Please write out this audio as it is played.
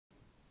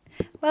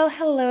Well,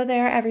 hello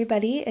there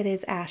everybody, it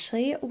is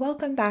Ashley.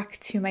 Welcome back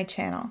to my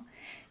channel.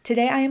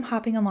 Today I am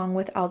hopping along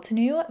with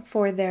Altenew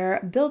for their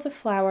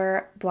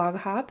Build-A-Flower blog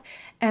hop,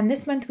 and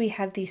this month we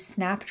have the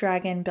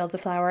Snapdragon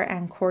Build-A-Flower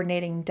and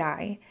coordinating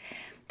die.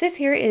 This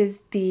here is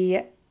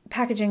the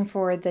packaging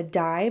for the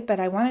die, but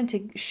I wanted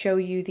to show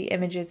you the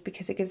images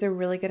because it gives a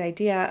really good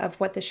idea of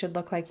what this should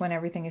look like when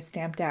everything is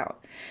stamped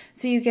out.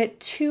 So you get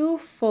two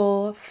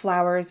full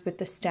flowers with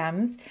the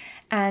stems,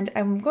 and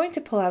I'm going to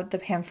pull out the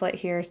pamphlet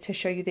here to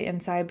show you the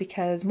inside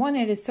because one,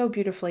 it is so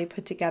beautifully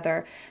put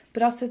together,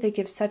 but also they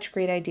give such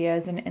great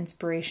ideas and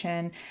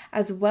inspiration,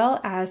 as well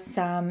as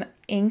some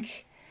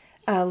ink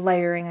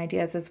layering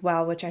ideas as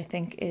well, which I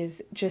think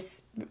is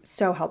just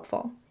so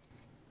helpful.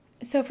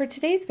 So for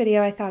today's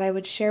video, I thought I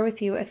would share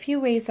with you a few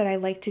ways that I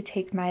like to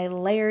take my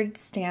layered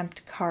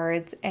stamped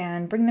cards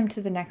and bring them to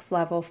the next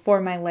level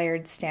for my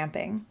layered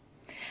stamping.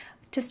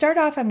 To start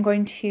off, I'm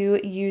going to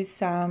use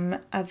some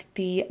of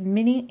the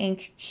mini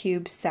ink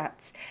cube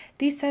sets.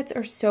 These sets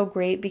are so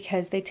great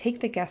because they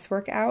take the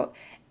guesswork out.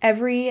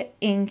 Every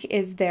ink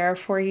is there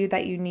for you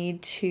that you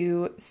need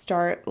to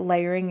start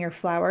layering your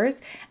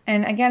flowers.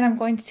 And again, I'm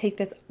going to take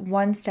this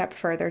one step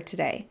further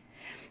today.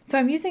 So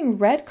I'm using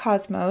Red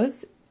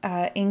Cosmos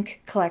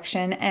ink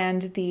collection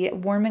and the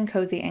Warm and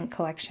Cozy ink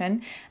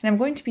collection, and I'm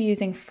going to be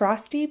using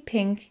Frosty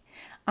Pink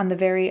on the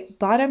very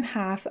bottom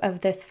half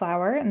of this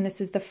flower, and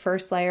this is the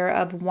first layer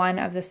of one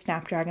of the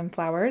Snapdragon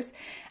flowers,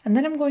 and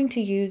then I'm going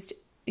to use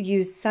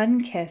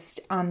Sun-Kissed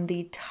on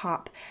the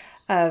top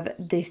of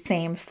the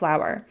same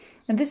flower.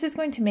 And this is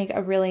going to make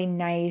a really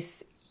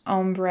nice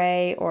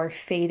ombre or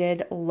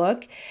faded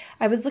look.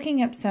 I was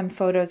looking up some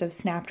photos of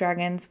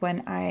Snapdragons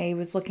when I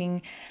was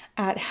looking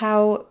at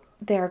how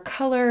they're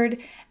colored,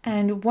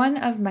 and one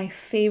of my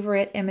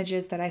favorite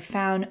images that I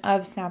found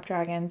of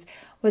Snapdragons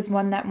was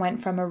one that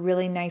went from a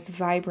really nice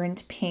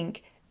vibrant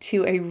pink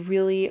to a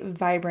really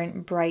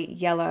vibrant bright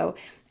yellow,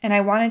 and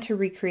I wanted to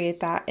recreate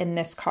that in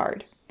this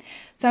card.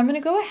 So I'm going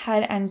to go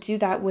ahead and do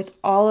that with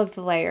all of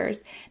the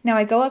layers. Now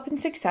I go up in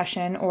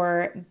succession,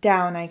 or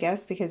down I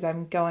guess, because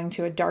I'm going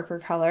to a darker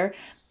color,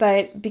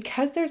 but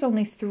because there's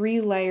only 3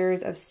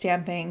 layers of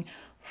stamping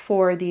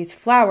for these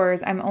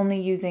flowers, I'm only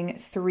using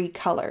 3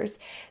 colors.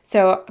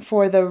 So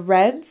for the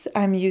reds,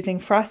 I'm using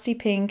Frosty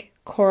Pink,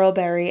 Coral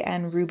Berry,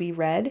 and Ruby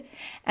Red.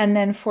 And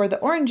then for the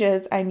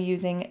oranges, I'm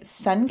using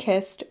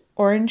Sun-Kissed,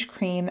 Orange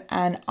Cream,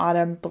 and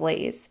Autumn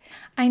Blaze.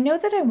 I know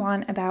that I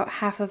want about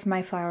half of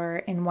my flower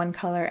in one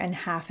color and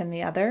half in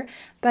the other,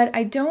 but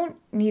I don't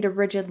need a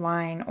rigid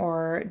line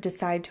or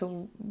decide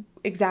to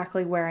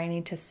exactly where I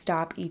need to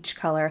stop each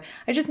color.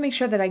 I just make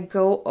sure that I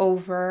go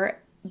over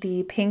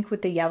the pink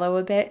with the yellow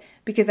a bit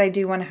because I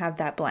do want to have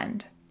that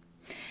blend.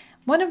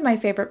 One of my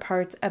favorite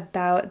parts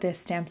about this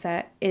stamp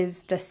set is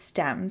the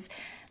stems.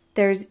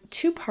 There's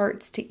 2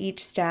 parts to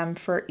each stem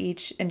for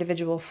each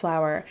individual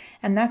flower,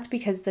 and that's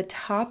because the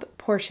top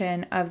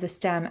portion of the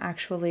stem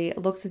actually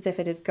looks as if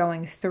it is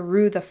going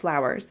through the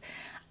flowers.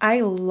 I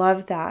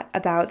love that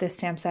about this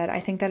stamp set. I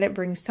think that it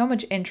brings so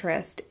much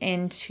interest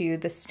into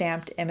the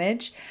stamped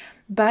image,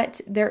 but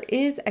there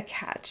is a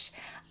catch.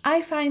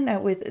 I find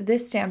that with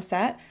this stamp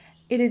set,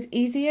 it is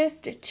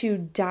easiest to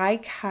die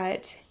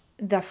cut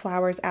the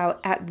flowers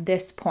out at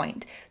this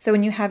point. So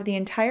when you have the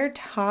entire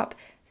top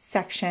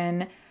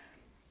section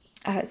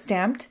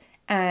stamped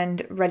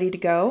and ready to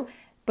go,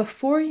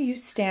 before you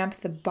stamp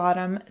the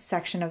bottom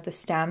section of the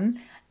stem,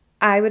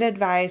 I would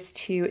advise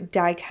to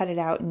die cut it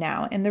out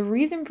now. And the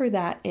reason for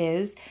that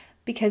is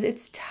because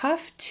it's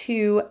tough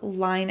to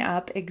line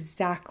up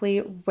exactly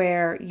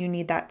where you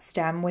need that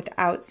stem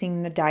without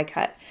seeing the die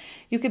cut.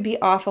 You could be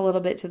off a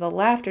little bit to the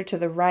left or to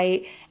the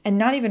right and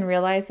not even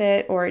realize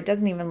it, or it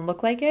doesn't even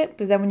look like it.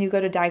 But then when you go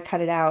to die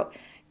cut it out,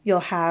 you'll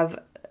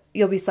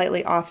be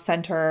slightly off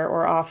center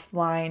or off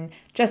line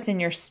just in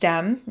your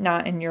stem,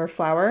 not in your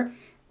flower.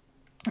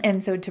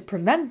 And so to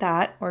prevent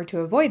that, or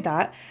to avoid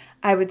that,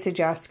 I would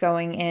suggest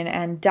going in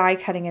and die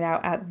cutting it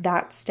out at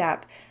that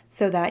step,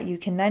 so that you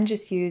can then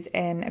just use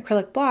an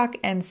acrylic block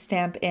and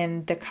stamp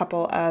in the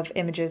couple of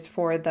images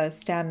for the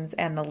stems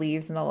and the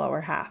leaves in the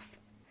lower half.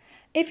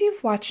 If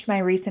you've watched my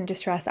recent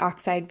Distress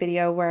Oxide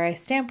video where I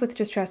stamp with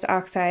Distress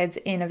Oxides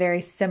in a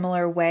very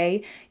similar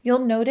way, you'll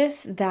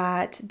notice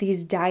that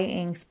these dye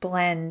inks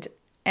blend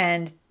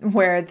and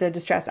where the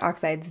Distress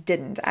Oxides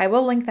didn't. I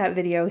will link that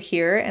video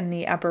here in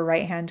the upper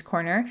right hand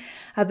corner,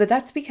 but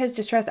that's because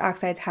Distress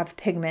Oxides have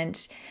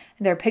pigment.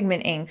 They're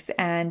pigment inks,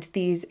 and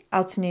these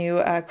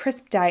Altenew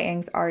crisp dye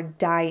inks are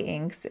dye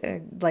inks,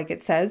 like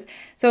it says,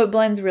 so it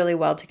blends really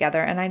well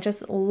together, and I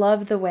just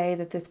love the way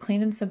that this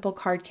clean and simple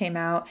card came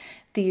out.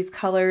 These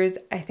colors,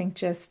 I think,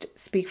 just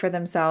speak for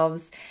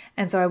themselves,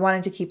 and so I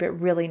wanted to keep it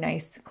really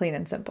nice, clean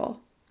and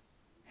simple.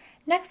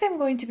 Next, I'm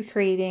going to be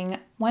creating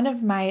one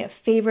of my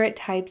favorite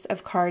types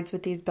of cards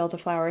with these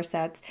Build-A-Flower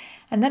sets,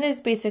 and that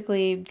is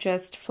basically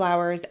just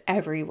flowers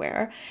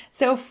everywhere.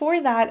 So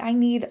for that, I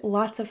need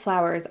lots of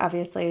flowers,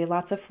 obviously,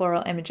 lots of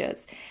floral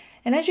images.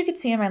 And as you could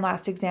see in my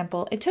last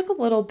example, it took a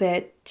little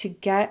bit to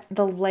get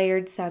the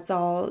layered sets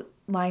all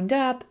lined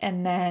up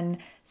and then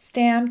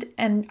stamped,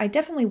 and I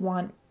definitely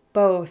want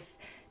both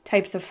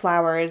types of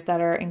flowers that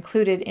are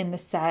included in the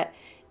set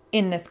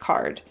in this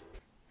card.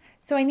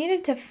 So I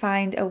needed to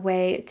find a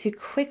way to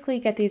quickly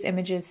get these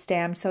images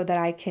stamped so that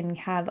I can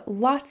have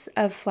lots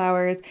of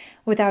flowers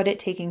without it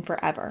taking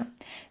forever.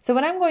 So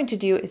what I'm going to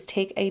do is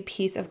take a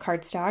piece of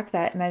cardstock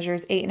that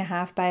measures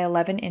 8.5 by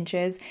 11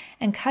 inches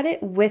and cut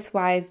it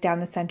widthwise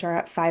down the center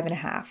at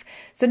 5.5.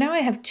 So now I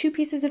have two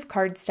pieces of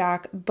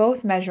cardstock,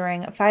 both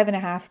measuring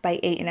 5.5 by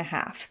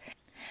 8.5.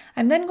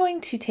 I'm then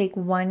going to take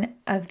one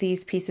of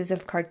these pieces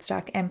of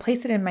cardstock and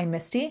place it in my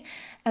MISTI,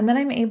 and then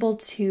I'm able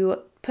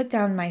to put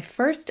down my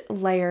first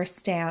layer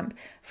stamp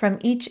from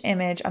each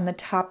image on the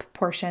top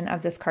portion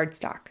of this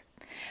cardstock.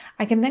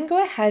 I can then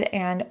go ahead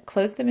and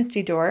close the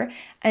MISTI door,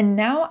 and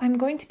now I'm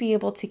going to be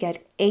able to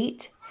get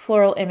 8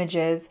 floral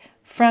images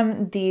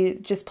from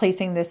just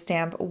placing this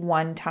stamp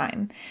one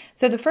time.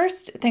 So the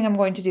first thing I'm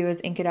going to do is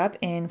ink it up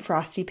in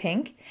Frosty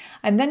Pink.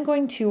 I'm then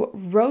going to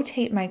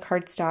rotate my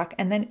cardstock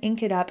and then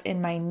ink it up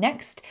in my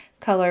next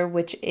color,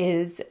 which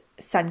is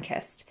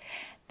Sunkissed.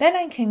 Then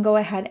I can go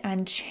ahead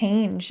and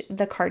change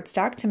the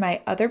cardstock to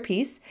my other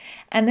piece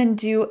and then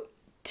do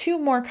 2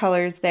 more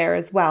colors there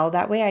as well.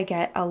 That way I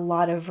get a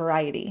lot of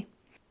variety.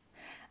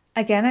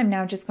 Again, I'm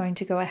now just going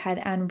to go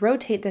ahead and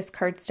rotate this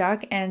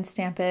cardstock and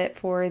stamp it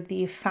for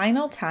the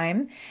final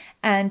time.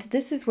 And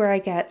this is where I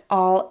get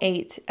all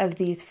 8 of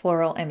these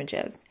floral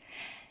images.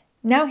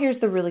 Now here's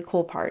the really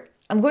cool part.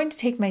 I'm going to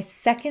take my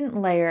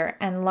second layer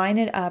and line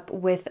it up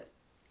with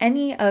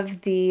any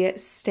of the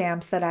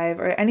stamps that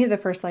or any of the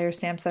first layer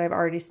stamps that I've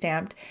already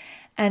stamped,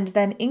 and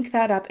then ink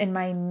that up in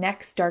my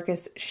next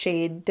darkest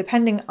shade,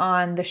 depending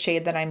on the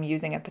shade that I'm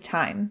using at the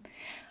time.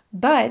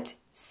 But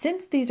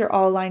since these are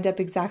all lined up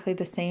exactly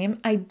the same,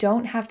 I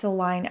don't have to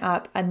line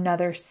up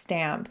another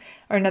stamp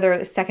or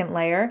another second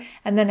layer.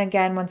 And then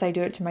again, once I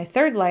do it to my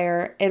third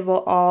layer, it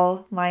will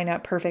all line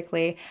up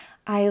perfectly.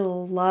 I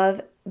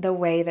love the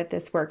way that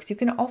this works. You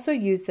can also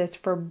use this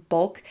for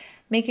bulk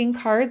making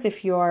cards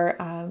if you're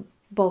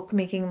bulk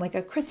making like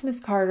a Christmas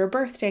card or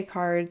birthday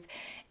cards.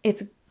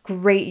 It's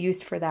great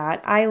use for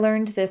that. I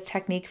learned this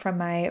technique from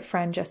my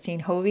friend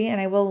Justine Hovey, and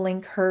I will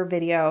link her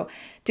video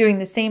doing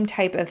the same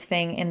type of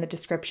thing in the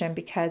description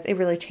because it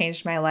really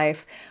changed my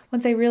life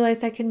once I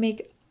realized I can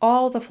make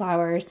all the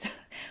flowers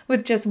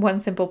with just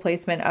one simple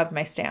placement of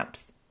my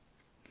stamps.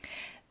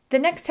 The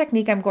next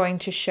technique I'm going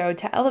to show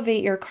to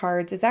elevate your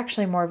cards is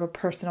actually more of a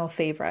personal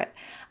favorite.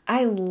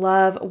 I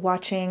love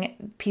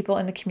watching people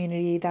in the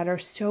community that are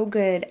so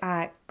good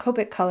at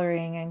Copic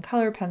coloring and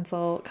color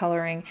pencil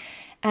coloring,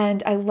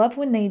 and I love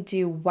when they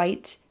do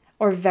white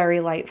or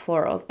very light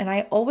florals, and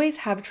I always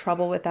have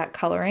trouble with that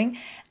coloring,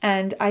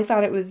 and I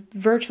thought it was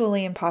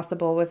virtually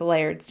impossible with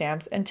layered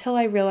stamps until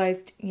I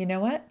realized, you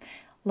know what?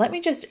 Let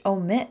me just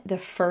omit the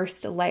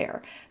first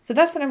layer. So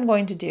that's what I'm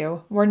going to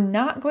do. We're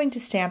not going to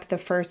stamp the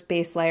first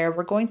base layer.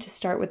 We're going to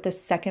start with the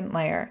second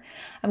layer.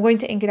 I'm going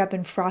to ink it up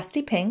in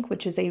Frosty Pink,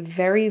 which is a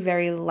very,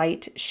 very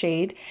light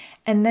shade.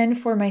 And then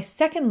for my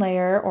second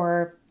layer,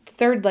 or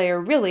third layer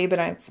really, but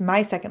it's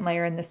my second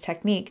layer in this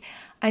technique,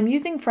 I'm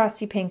using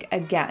Frosty Pink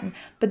again,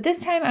 but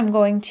this time I'm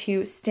going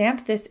to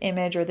stamp this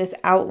image or this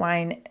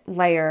outline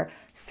layer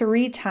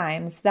 3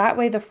 times. That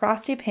way the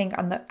Frosty Pink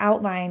on the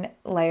outline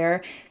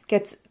layer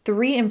gets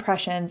 3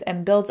 impressions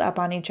and builds up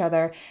on each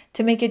other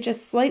to make it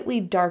just slightly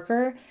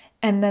darker,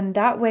 and then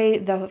that way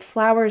the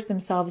flowers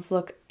themselves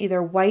look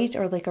either white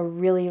or like a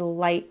really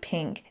light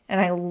pink, and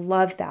I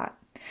love that.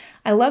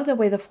 I love the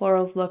way the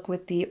florals look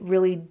with the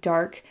really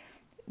dark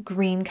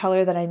green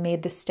color that I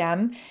made the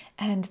stem,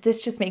 and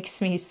this just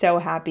makes me so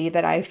happy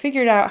that I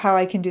figured out how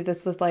I can do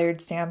this with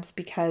layered stamps,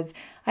 because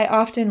I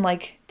often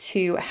like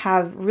to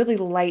have really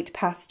light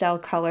pastel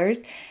colors,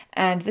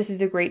 and this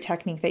is a great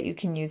technique that you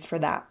can use for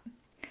that.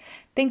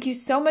 Thank you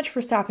so much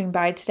for stopping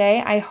by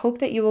today. I hope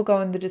that you will go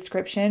in the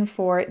description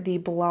for the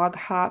blog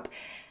hop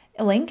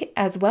link,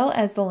 as well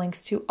as the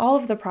links to all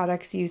of the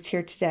products used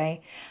here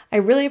today. I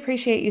really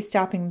appreciate you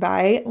stopping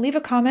by. Leave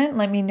a comment,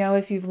 let me know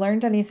if you've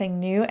learned anything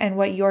new and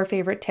what your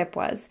favorite tip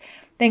was.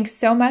 Thanks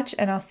so much,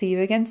 and I'll see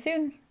you again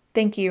soon.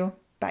 Thank you.